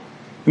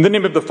In the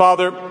name of the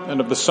Father, and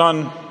of the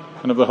Son,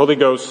 and of the Holy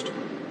Ghost.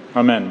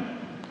 Amen.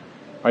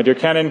 My dear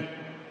Canon,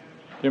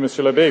 dear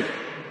Monsieur l'Abbé,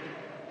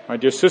 my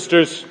dear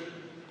sisters,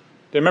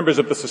 dear members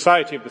of the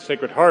Society of the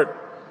Sacred Heart,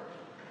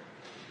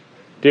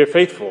 dear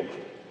faithful,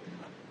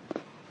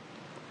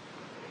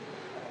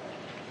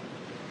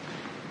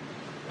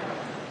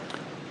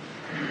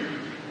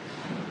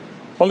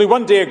 only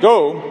one day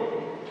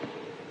ago,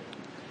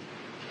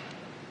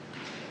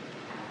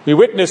 we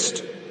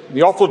witnessed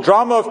the awful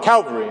drama of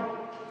Calvary.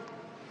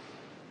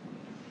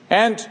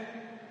 And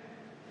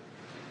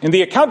in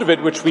the account of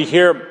it, which we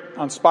hear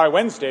on Spy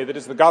Wednesday, that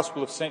is the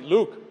Gospel of St.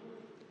 Luke,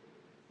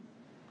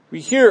 we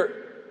hear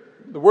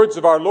the words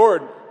of our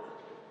Lord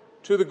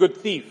to the good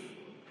thief.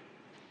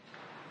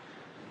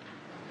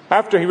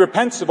 After he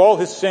repents of all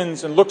his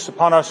sins and looks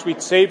upon our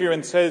sweet Savior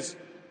and says,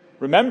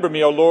 "Remember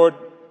me, O Lord,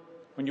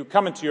 when you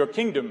come into your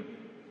kingdom,"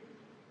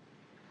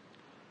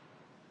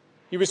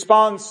 he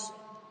responds,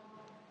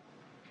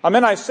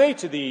 "Amen, I say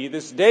to thee,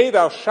 this day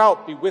thou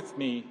shalt be with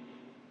me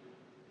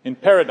in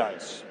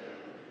paradise."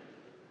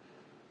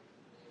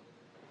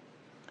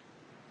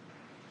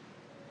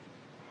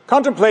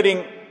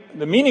 Contemplating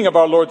the meaning of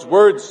our Lord's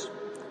words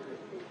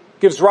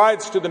gives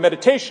rise to the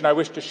meditation I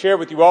wish to share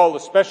with you all,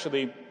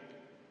 especially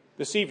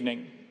this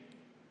evening.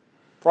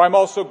 For I'm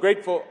always so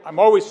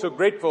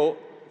grateful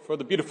for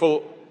the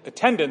beautiful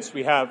attendance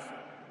we have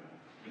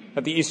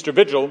at the Easter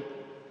Vigil.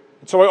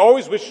 And so I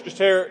always wish to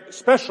share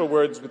special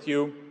words with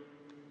you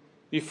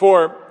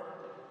before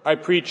I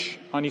preach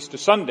on Easter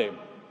Sunday.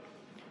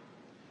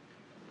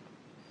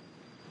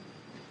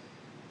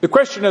 The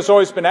question has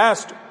always been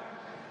asked,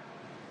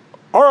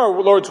 are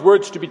our Lord's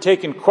words to be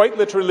taken quite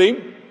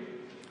literally?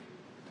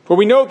 For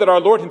we know that our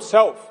Lord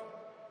himself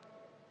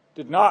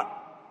did not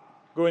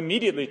go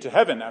immediately to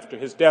heaven after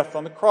his death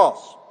on the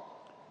cross.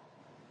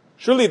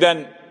 Surely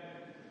then,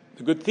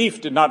 the good thief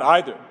did not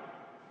either.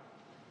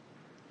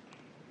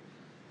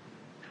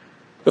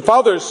 The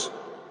fathers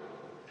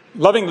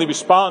lovingly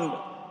respond,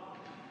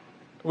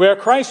 where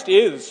Christ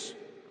is,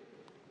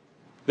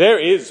 there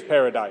is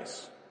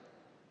paradise.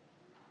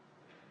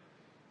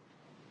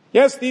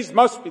 Yes, these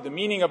must be the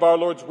meaning of our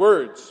Lord's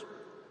words.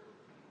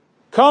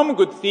 Come,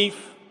 good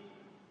thief.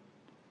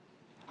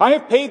 I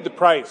have paid the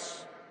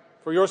price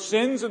for your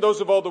sins and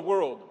those of all the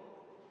world.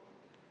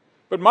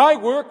 But my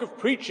work of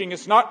preaching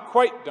is not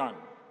quite done.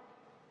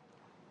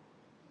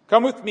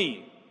 Come with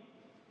me.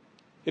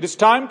 It is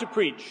time to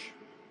preach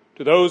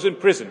to those in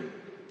prison.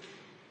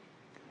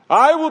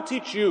 I will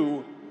teach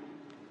you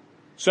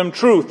some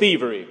true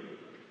thievery.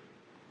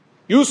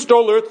 You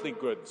stole earthly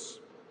goods.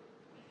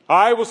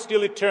 I will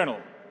steal eternal.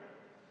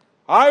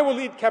 I will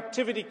lead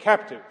captivity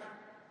captive.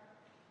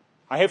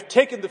 I have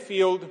taken the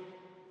field,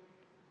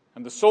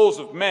 and the souls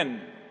of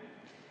men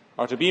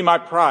are to be my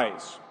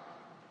prize.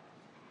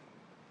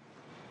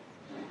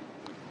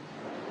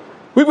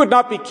 We would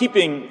not be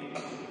keeping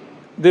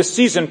this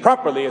season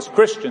properly as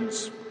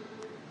Christians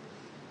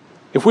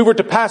if we were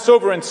to pass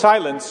over in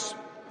silence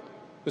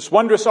this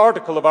wondrous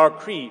article of our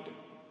creed.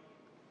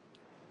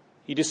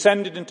 He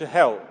descended into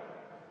hell.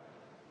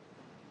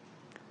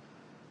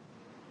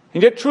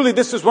 And yet truly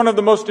this is one of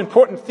the most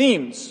important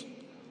themes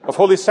of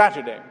Holy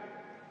Saturday.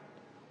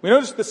 We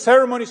notice the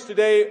ceremonies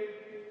today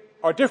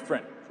are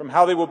different from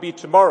how they will be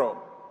tomorrow.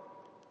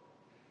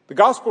 The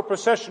gospel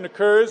procession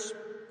occurs,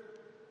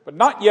 but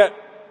not yet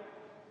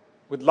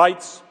with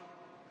lights.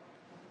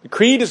 The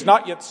creed is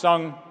not yet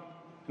sung,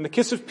 and the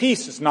kiss of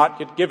peace is not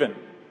yet given.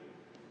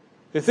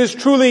 This is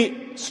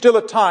truly still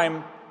a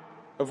time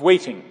of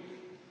waiting,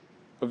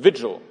 of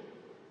vigil.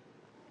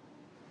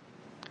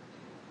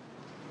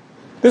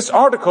 This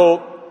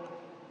article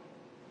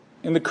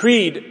in the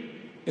Creed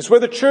is where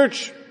the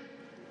Church,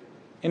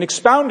 in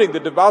expounding the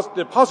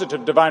deposit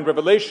of divine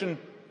revelation,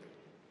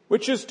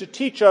 which is to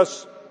teach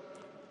us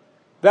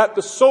that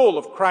the soul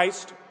of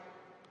Christ,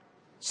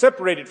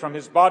 separated from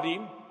his body,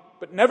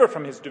 but never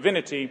from his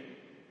divinity,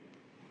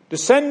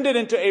 descended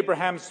into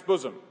Abraham's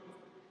bosom,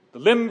 the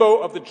limbo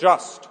of the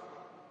just,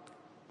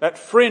 that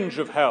fringe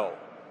of hell,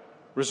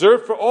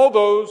 reserved for all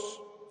those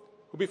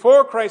who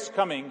before Christ's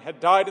coming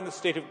had died in the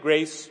state of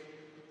grace,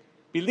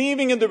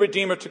 believing in the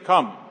Redeemer to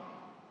come.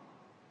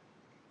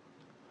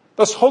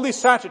 Thus, Holy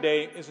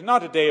Saturday is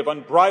not a day of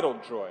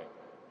unbridled joy.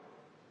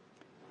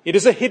 It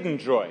is a hidden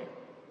joy,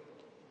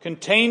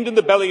 contained in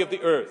the belly of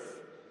the earth,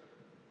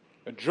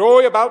 a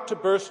joy about to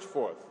burst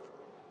forth.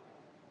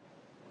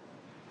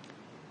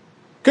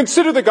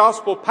 Consider the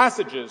gospel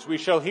passages we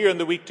shall hear in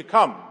the week to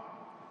come.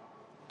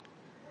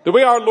 The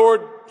way our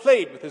Lord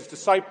played with his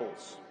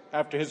disciples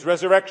after his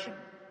resurrection,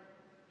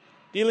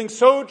 dealing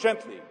so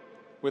gently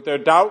with their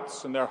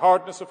doubts and their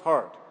hardness of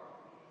heart.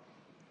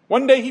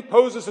 One day he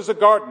poses as a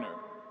gardener.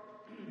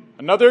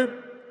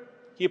 Another,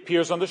 he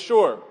appears on the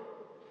shore.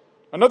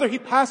 Another, he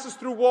passes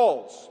through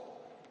walls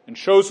and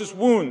shows his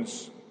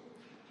wounds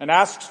and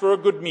asks for a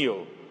good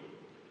meal.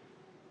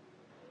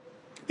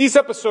 These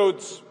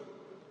episodes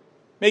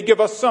may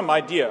give us some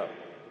idea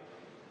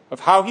of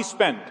how he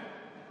spent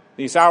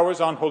these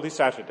hours on Holy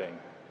Saturday.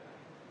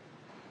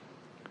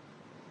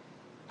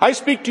 I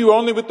speak to you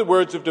only with the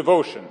words of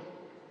devotion.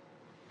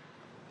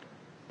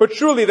 But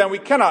surely then we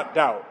cannot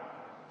doubt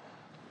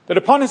that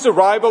upon his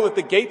arrival at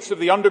the gates of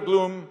the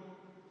undergloom,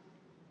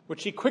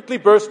 which he quickly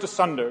burst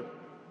asunder,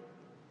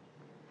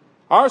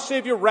 our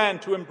Savior ran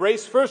to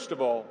embrace first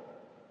of all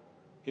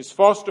his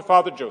foster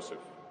father Joseph.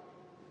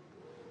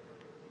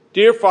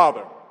 Dear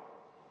Father,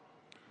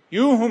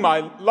 you whom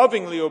I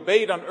lovingly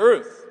obeyed on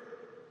earth,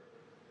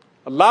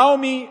 allow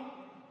me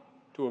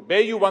to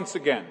obey you once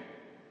again.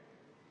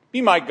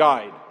 Be my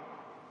guide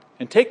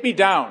and take me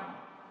down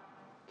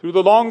through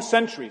the long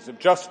centuries of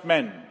just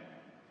men,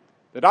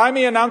 that I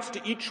may announce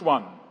to each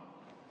one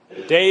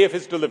the day of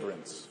his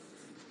deliverance.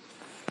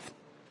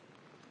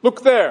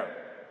 Look there,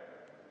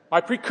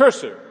 my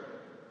precursor.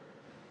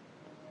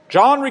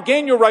 John,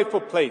 regain your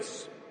rightful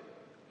place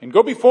and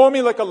go before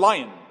me like a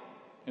lion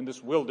in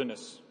this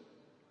wilderness.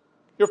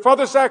 Your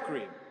father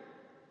Zachary,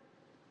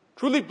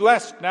 truly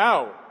blessed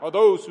now are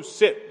those who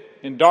sit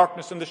in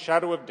darkness and the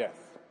shadow of death.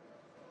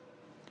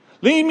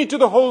 Lead me to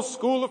the whole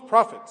school of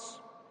prophets.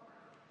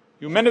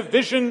 You men of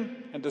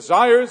vision and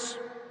desires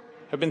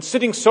have been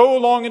sitting so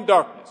long in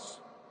darkness.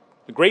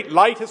 The great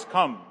light has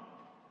come.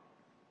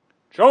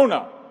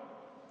 Jonah,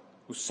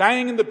 who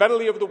sang in the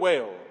belly of the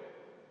whale,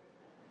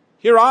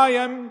 here I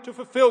am to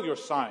fulfill your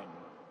sign.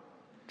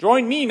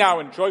 Join me now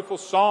in joyful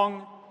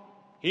song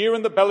here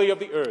in the belly of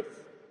the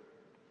earth.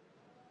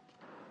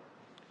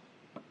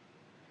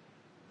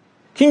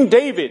 King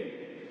David,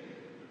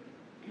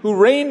 who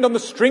reigned on the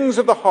strings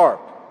of the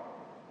harp,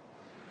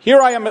 here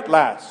I am at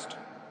last,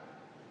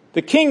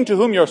 the king to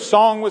whom your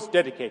song was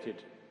dedicated.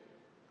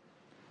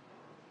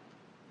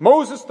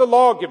 Moses the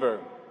lawgiver,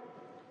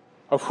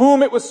 of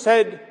whom it was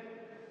said,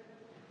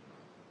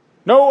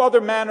 no other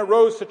man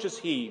arose such as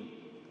he,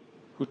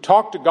 who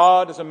talked to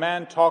God as a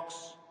man talks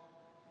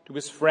to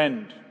his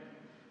friend.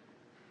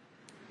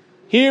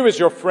 Here is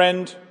your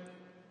friend,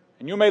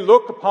 and you may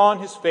look upon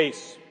his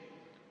face,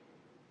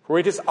 for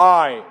it is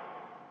I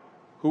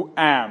who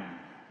am.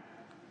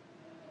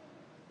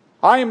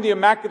 I am the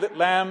immaculate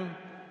Lamb,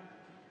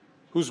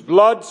 whose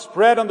blood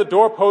spread on the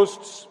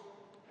doorposts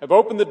have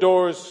opened the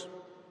doors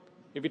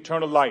of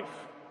eternal life.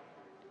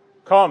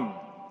 Come,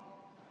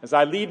 as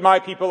I lead my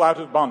people out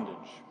of bondage.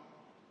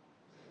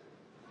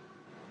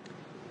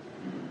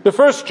 The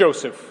first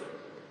Joseph,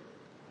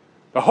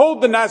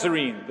 behold the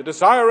Nazarene, the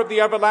desire of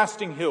the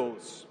everlasting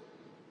hills.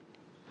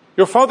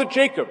 Your father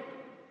Jacob,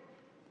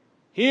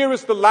 here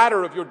is the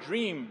ladder of your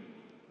dream,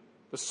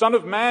 the Son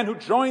of Man who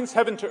joins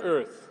heaven to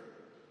earth.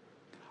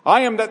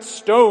 I am that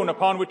stone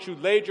upon which you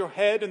laid your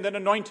head and then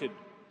anointed,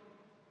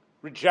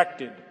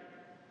 rejected,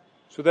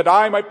 so that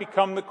I might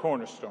become the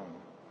cornerstone.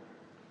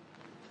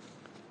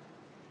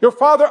 Your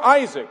father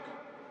Isaac,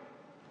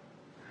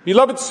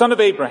 beloved son of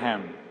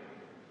Abraham,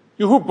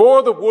 you who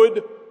bore the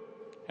wood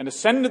and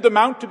ascended the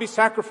mount to be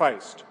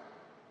sacrificed.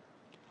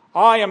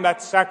 I am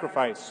that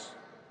sacrifice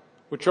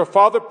which your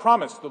father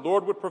promised the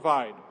Lord would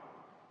provide,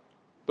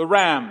 the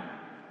ram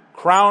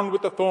crowned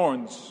with the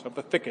thorns of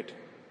the thicket.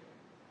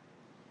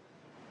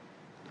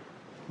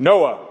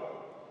 Noah,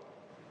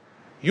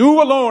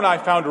 you alone I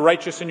found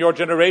righteous in your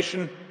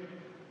generation.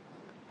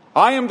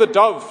 I am the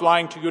dove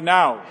flying to you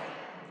now,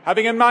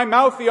 having in my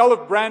mouth the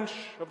olive branch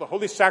of the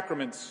holy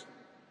sacraments,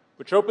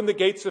 which open the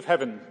gates of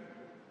heaven.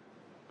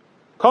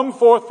 Come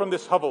forth from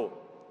this hovel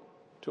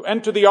to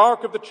enter the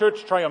ark of the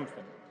church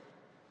triumphant.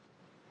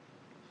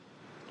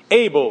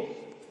 Abel,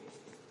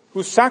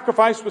 whose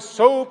sacrifice was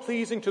so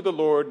pleasing to the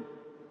Lord,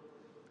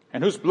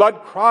 and whose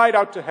blood cried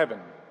out to heaven.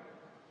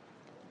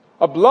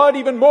 A blood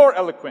even more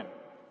eloquent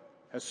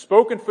has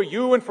spoken for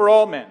you and for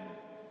all men,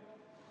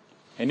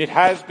 and it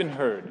has been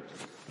heard.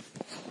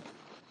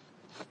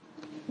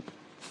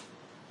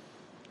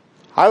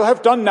 I'll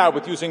have done now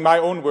with using my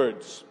own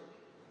words,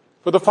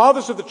 for the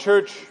fathers of the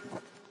church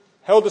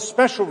held a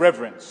special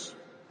reverence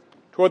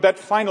toward that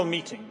final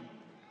meeting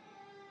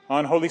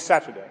on Holy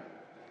Saturday,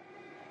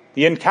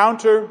 the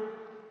encounter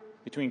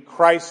between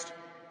Christ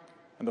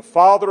and the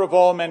Father of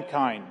all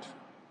mankind,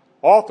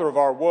 author of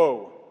our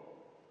woe,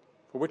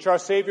 for which our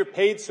Savior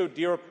paid so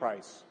dear a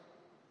price.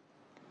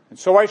 And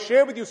so I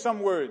share with you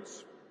some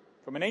words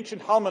from an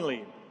ancient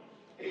homily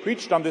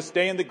preached on this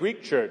day in the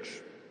Greek church.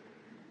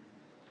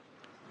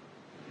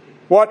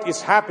 What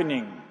is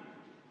happening?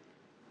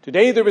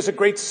 Today there is a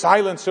great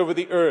silence over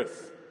the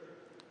earth,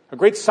 a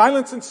great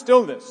silence and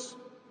stillness.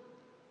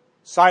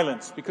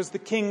 Silence because the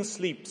King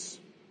sleeps.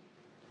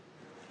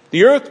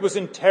 The earth was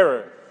in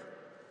terror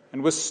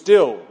and was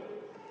still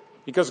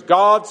because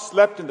God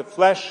slept in the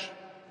flesh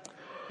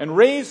and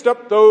raised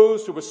up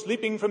those who were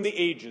sleeping from the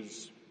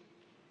ages.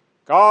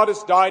 God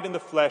has died in the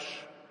flesh,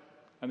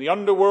 and the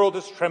underworld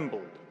has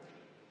trembled.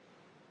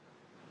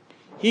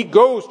 He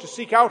goes to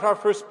seek out our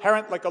first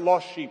parent like a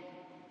lost sheep.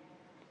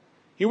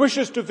 He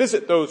wishes to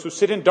visit those who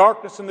sit in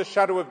darkness and the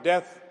shadow of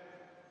death.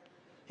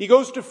 He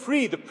goes to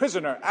free the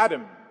prisoner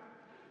Adam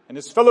and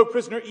his fellow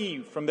prisoner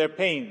Eve from their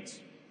pains,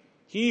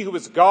 he who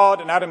is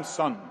God and Adam's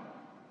son.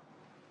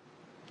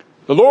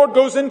 The Lord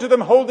goes into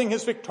them holding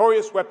his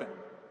victorious weapon,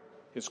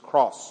 his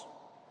cross.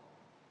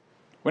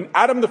 When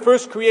Adam, the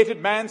first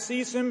created man,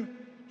 sees him,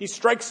 he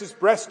strikes his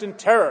breast in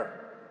terror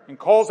and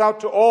calls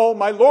out to all,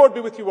 "My Lord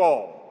be with you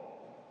all."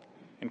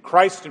 And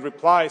Christ in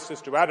reply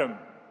says to Adam,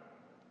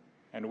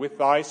 "And with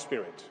thy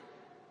spirit."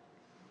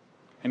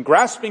 And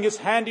grasping his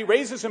hand, he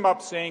raises him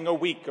up, saying,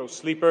 "Awake, O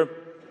sleeper,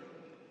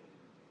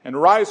 and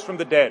arise from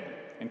the dead,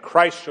 and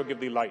Christ shall give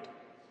thee light.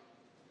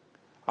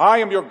 I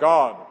am your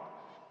God,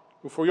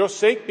 who for your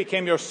sake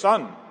became your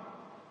Son,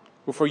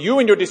 who for you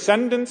and your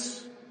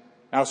descendants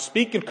now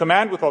speak and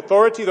command with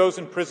authority those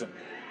in prison.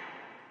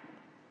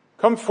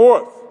 Come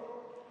forth,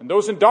 and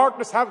those in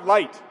darkness have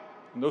light,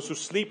 and those who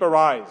sleep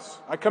arise.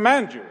 I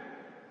command you,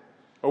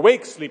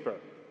 awake, sleeper.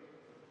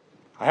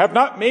 I have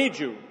not made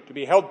you to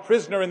be held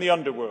prisoner in the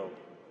underworld.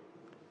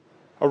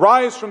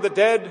 Arise from the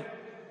dead.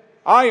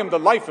 I am the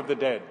life of the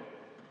dead.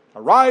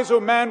 Arise, O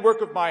man,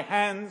 work of my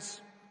hands.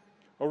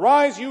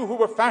 Arise, you who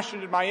were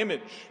fashioned in my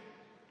image.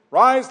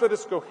 Rise, let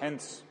us go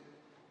hence.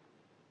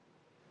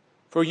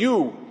 For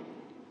you,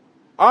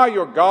 I,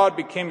 your God,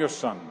 became your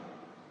son.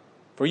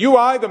 For you,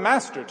 I, the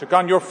master, took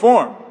on your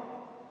form,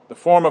 the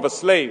form of a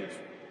slave.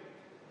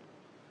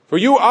 For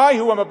you, I,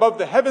 who am above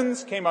the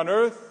heavens, came on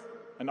earth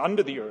and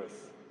under the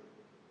earth.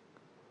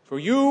 For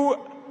you,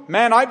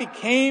 man, I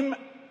became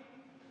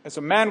as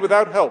a man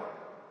without help,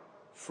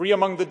 free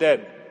among the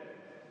dead.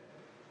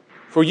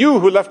 For you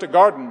who left a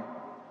garden,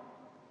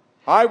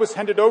 I was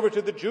handed over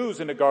to the Jews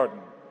in a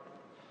garden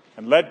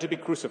and led to be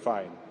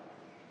crucified.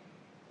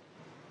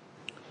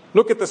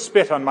 Look at the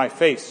spit on my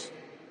face,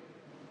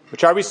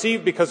 which I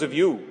received because of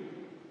you,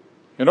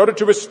 in order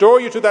to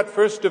restore you to that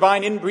first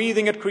divine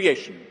inbreathing at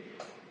creation.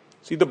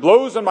 See the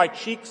blows on my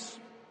cheeks,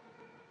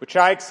 which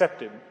I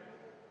accepted,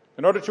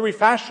 in order to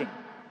refashion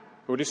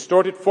your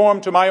distorted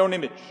form to my own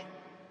image.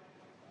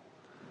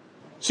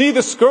 See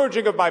the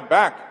scourging of my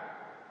back,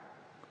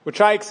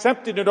 which I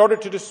accepted in order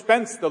to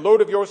dispense the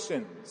load of your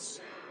sins,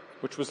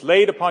 which was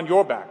laid upon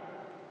your back.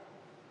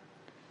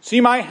 See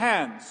my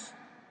hands,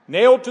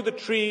 nailed to the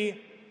tree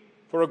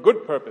for a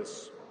good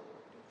purpose,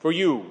 for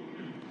you,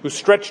 who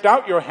stretched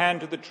out your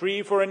hand to the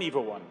tree for an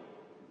evil one.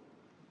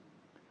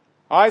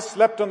 I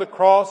slept on the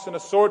cross, and a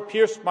sword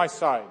pierced my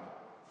side,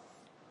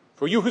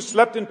 for you who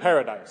slept in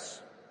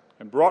paradise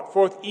and brought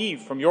forth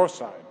Eve from your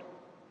side.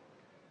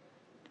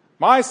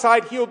 My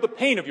side healed the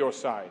pain of your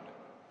side.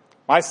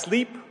 My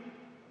sleep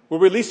will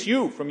release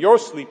you from your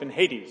sleep in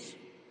Hades.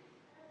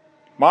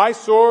 My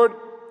sword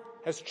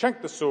has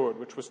checked the sword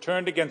which was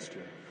turned against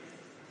you.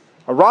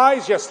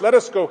 Arise, yes, let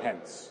us go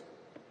hence.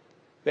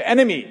 The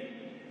enemy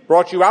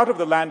brought you out of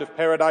the land of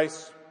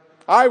paradise.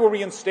 I will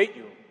reinstate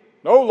you,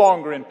 no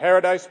longer in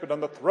paradise, but on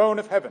the throne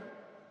of heaven.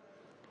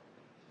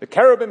 The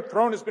cherubim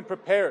throne has been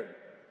prepared.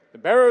 The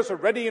bearers are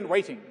ready and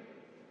waiting.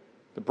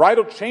 The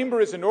bridal chamber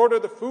is in order.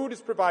 The food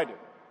is provided.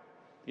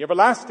 The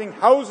everlasting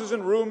houses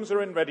and rooms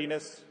are in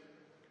readiness.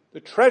 The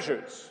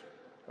treasures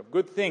of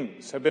good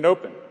things have been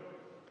opened.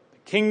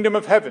 The kingdom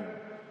of heaven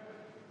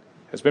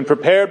has been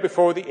prepared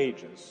before the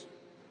ages.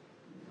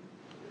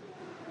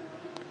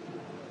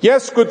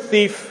 Yes, good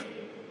thief,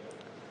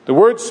 the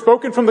words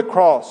spoken from the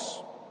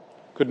cross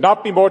could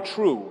not be more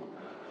true.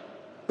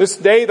 This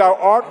day thou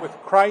art with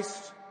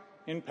Christ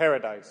in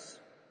paradise.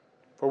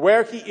 For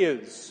where he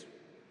is,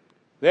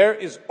 there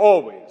is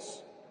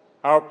always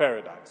our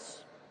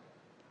paradise.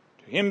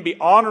 To him be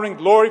honor and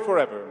glory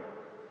forever.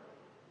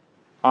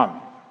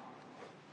 Amen.